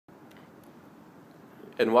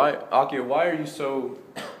And why, Akio, why are you so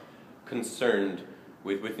concerned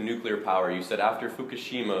with nuclear power? You said after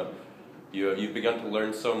Fukushima, you've begun to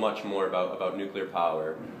learn so much more about nuclear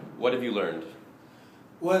power. What have you learned?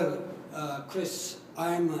 Well, Chris,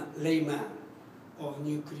 I'm a layman of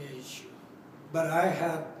nuclear issue, but I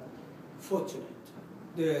have fortunate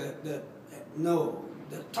the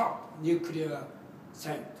top nuclear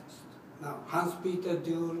scientists. Now, Hans-Peter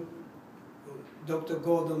Duhl, Dr.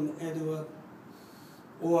 Gordon Edward,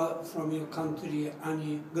 or from your country,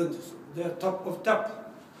 Annie Gunderson. They're top of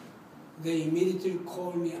top. They immediately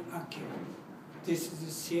call me Akio. This is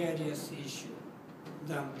a serious issue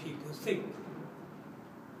than people think.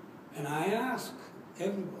 And I ask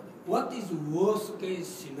everybody, what is the worst case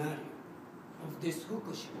scenario of this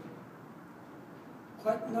Fukushima?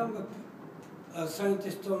 Quite a number of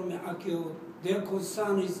scientists told me, Akio, their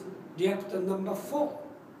concern is reactor number 4,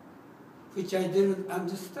 which I didn't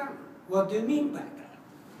understand. What do you mean by that?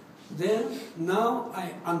 Then, now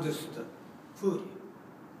I understood fully.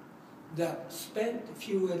 The spent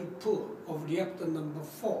fuel pool of reactor number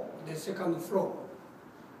 4, the second floor,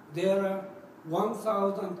 there are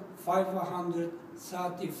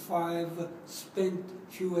 1,535 spent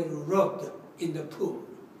fuel rod in the pool.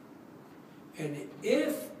 And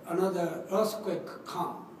if another earthquake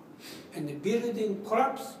comes and the building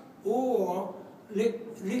collapses or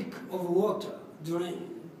leak of water drain,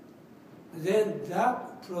 then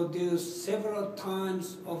that produces several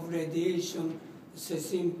times of radiation,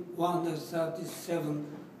 cesium 137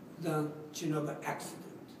 than Chernobyl accident.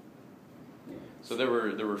 So there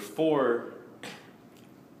were 4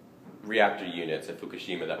 reactor units at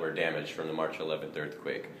Fukushima that were damaged from the March 11th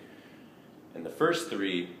earthquake. And the first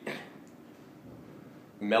 3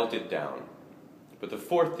 melted down, but the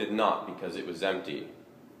 4th did not because it was empty,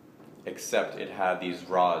 except it had these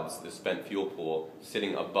rods, the spent fuel pool,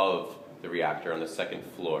 sitting above the reactor on the 2nd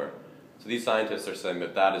floor. So these scientists are saying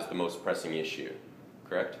that that is the most pressing issue,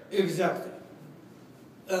 correct? Exactly.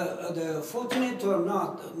 The fortunate or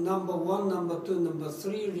not, number 1, number 2, number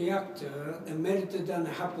 3 reactor melted and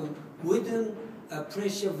happened within a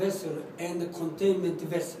pressure vessel and a containment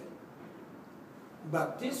vessel.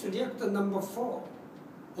 But this reactor number 4,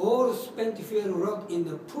 all spent fuel rod in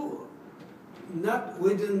the pool, not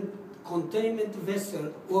within containment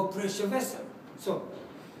vessel or pressure vessel. So,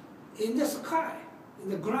 in the sky,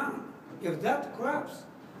 in the ground, if that collapses,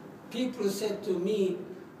 people said to me,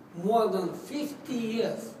 more than 50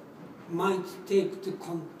 years might take to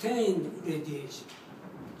contain radiation.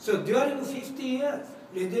 So during 50 years,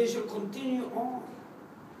 radiation continue on.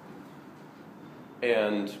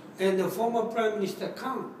 And the former Prime Minister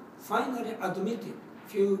Khan finally admitted a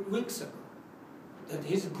few weeks ago that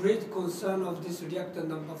his great concern of this reactor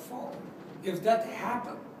number 4, if that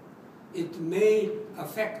happens, it may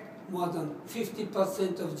affect more than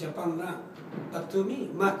 50% of Japan land. But to me,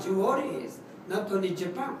 much worry is not only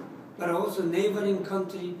Japan, but also neighboring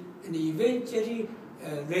country, and eventually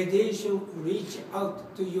radiation reach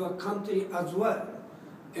out to your country as well.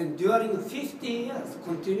 And during 50 years,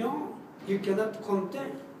 continue on, you cannot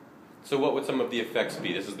contain. so what would some of the effects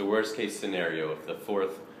be? This is the worst case scenario if the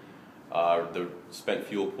 4th, the spent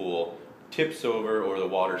fuel pool tips over or the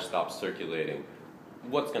water stops circulating.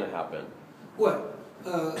 What's going to happen? Well,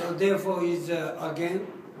 therefore is again,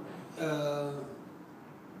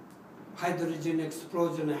 hydrogen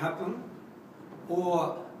explosion happen,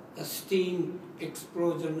 or a steam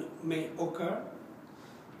explosion may occur.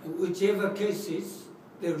 Whichever cases,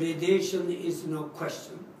 the radiation is no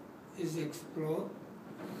question, is explode.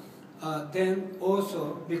 Then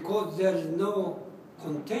also, because there is no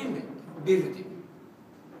containment building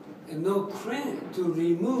and no crane to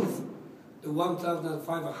remove the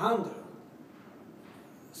 1,500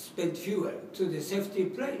 spent fuel to the safety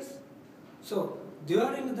place. So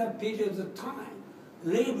during that period of time,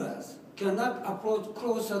 laborers cannot approach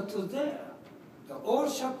closer to there. They're all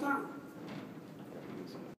shut down.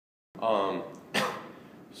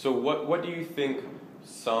 So what do you think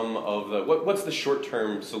some of the, what's the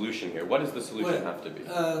short-term solution here? What does the solution have to be?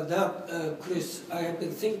 Chris, I have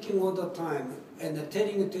been thinking all the time and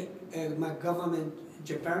telling to my government,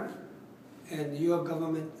 Japan, and your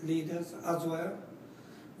government leaders as well,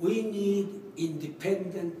 we need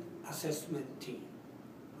independent assessment team,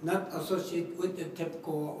 not associated with the TEPCO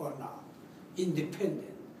or not,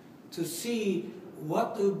 independent, to see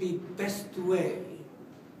what will be best way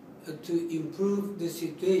to improve the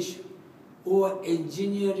situation, or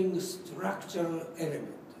engineering structural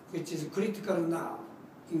element, which is critical now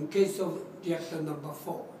in case of reactor number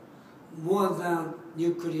 4, more than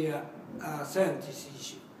nuclear scientist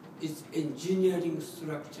issue. It's engineering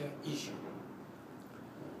structure issue.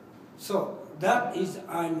 So that is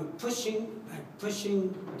I'm pushing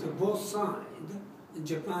to both sides,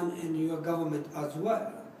 Japan and your government as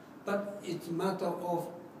well. But it's a matter of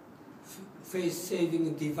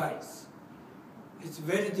face-saving device. It's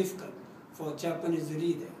very difficult for Japanese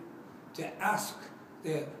leader to ask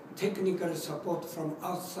the technical support from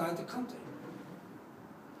outside the country.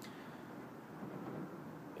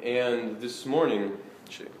 And this morning,